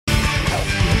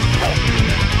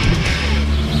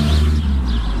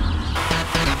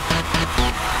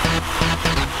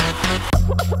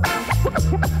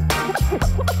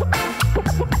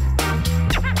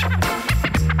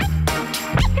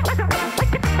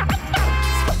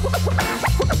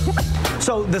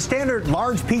the standard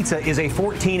large pizza is a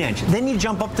 14-inch. Then you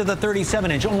jump up to the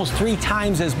 37-inch, almost 3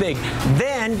 times as big.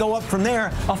 Then go up from there,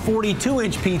 a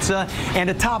 42-inch pizza. And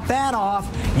to top that off,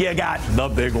 you got the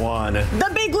big one.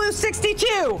 The Big Lou 62.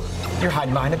 You're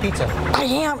hiding behind a pizza. I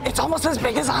am. It's almost as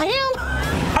big as I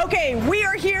am. Okay, we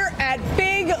are here at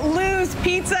Big Lou's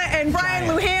Pizza, and Brian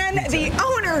Lujan, the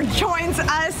owner, joins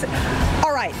us.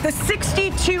 All right, the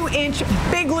 62-inch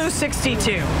Big Lou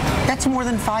 62. That's more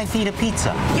than 5 feet of pizza.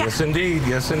 Yeah. Yes, indeed.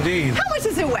 Yes, indeed. How much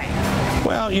does it weigh?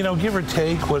 Well, you know, give or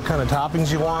take what kind of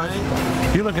toppings you want.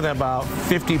 You're looking at about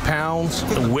 50 pounds.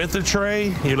 With the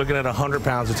tray, you're looking at 100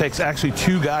 pounds. It takes actually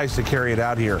 2 guys to carry it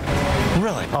out here.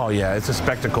 Really? Oh, yeah, it's a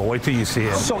spectacle. Wait till you see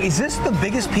it. So is this the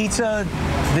biggest pizza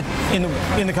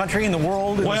in the country, in the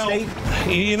world, in the state?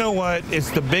 You know what? It's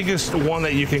the biggest one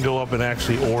that you can go up and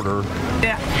actually order.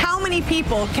 Yeah. How many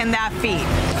people can that feed?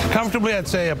 Comfortably, I'd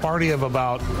say a party of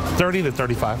about 30 to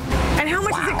 35. And how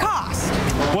much does it cost?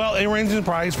 Well, it ranges in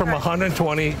price from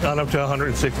 120 on up to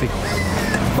 160.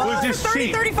 But for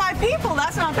 30, 35 people,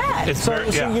 that's not bad. So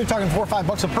you're talking $4 or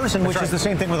 $5 a person, which is the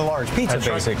same thing with a large pizza,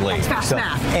 basically. That's fast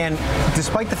math. And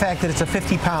despite the fact that it's a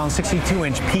 50-pound,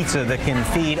 62-inch pizza that can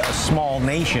feed a small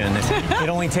nation, it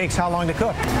only takes how long to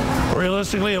cook?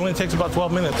 Realistically, it only takes about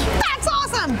 12 minutes. That's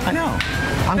awesome. I know.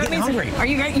 I'm getting hungry.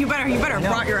 You better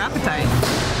brought your appetite.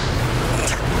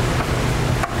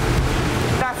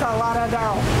 That's a lot of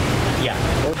dough. Yeah.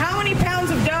 How many pounds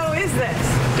of dough is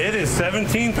this? It is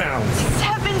 17 pounds.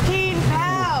 17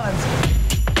 pounds.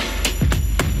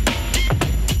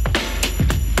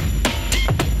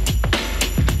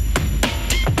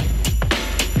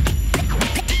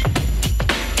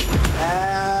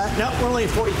 No, we're only at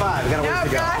 45. We got a ways to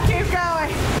go. Keep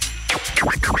going.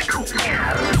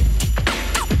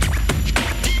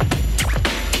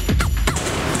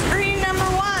 Screen number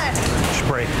 1.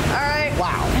 Spray. All right.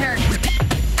 Wow. Here.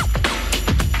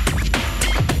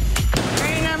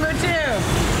 Screen number 2.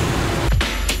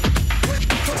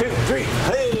 2, 3.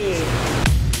 Hey.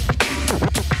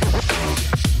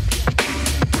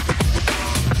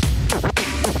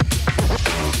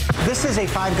 This is a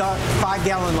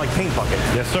 5-gallon like paint bucket.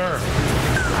 Yes, sir.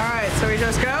 All right, so we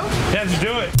just go? Yeah, just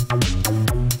do it.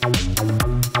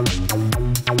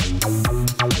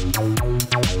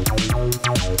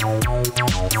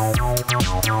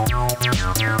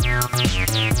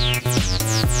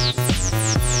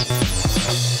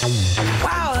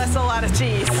 Wow, that's a lot of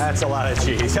cheese. That's a lot of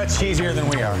cheese. That's cheesier than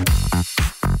we are.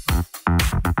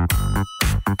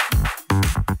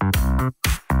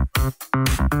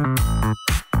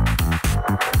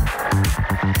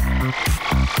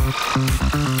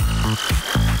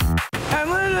 I'm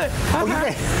literally.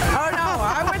 Okay. Oh no,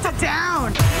 I went to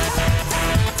town.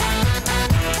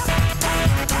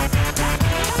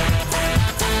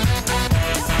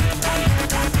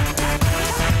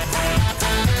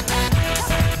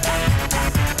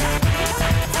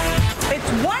 It's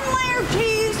 1 layer of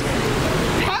cheese,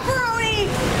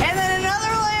 pepperoni, and then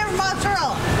another layer of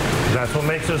mozzarella. That's what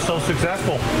makes us so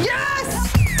successful. Yes!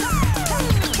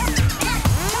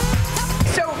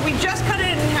 So we just cut it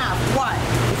in half. Why?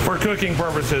 For cooking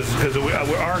purposes, because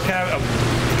our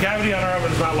cavity on our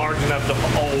oven is not large enough to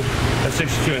hold a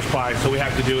 62-inch pie, so we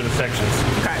have to do it in sections.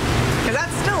 Okay. Because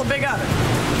that's still a big oven.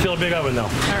 Still a big oven, though. All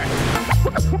right.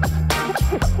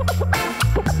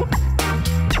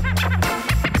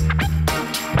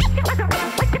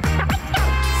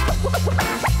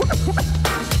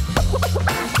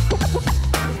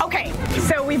 Okay,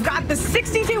 so we've got the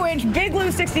 62-inch Big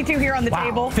Lou 62 here on the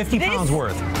table. 50 pounds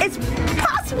worth. It's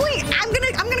possibly, I'm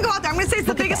gonna go out there. I'm gonna say it's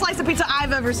the biggest slice of pizza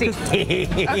I've ever seen.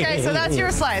 Okay, so that's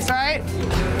your slice, right?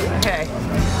 Okay.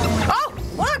 Oh,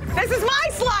 look, this is my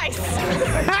slice.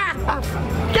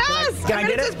 Yes, Can I I'm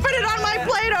get gonna it? just put it on my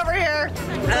plate over here.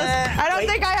 I don't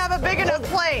think I have a big enough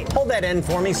plate. Hold that end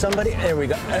for me, somebody. There we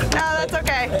go. No, that's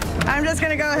okay. I'm just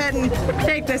gonna go ahead and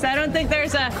take this. I don't think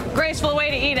there's a graceful way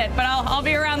to eat it, but I'll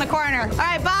be around the corner. All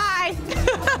right, bye.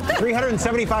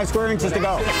 375 square inches to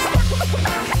go.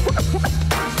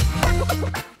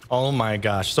 Oh my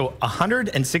gosh. So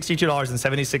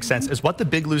 $162.76 is what the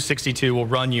Big Lou 62 will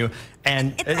run you.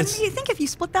 And I mean, you think if you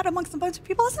split that amongst a bunch of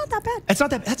people, it's not that bad. it's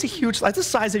not that, that's a huge, that's the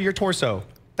size of your torso.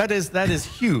 That is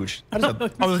huge. That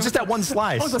is oh, just that one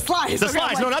slice. Oh, the slice. The Okay,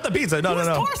 slice. like, No, not the pizza. No, whose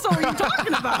no, no. torso are you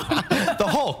talking about? The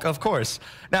Hulk, of course.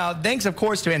 Now, thanks, of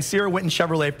course, to Ancira, Winton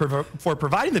Chevrolet for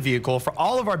providing the vehicle for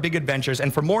all of our big adventures.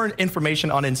 And for more information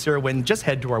on Ancira Winton, just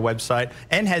head to our website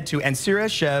and head to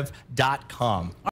ancirachev.com.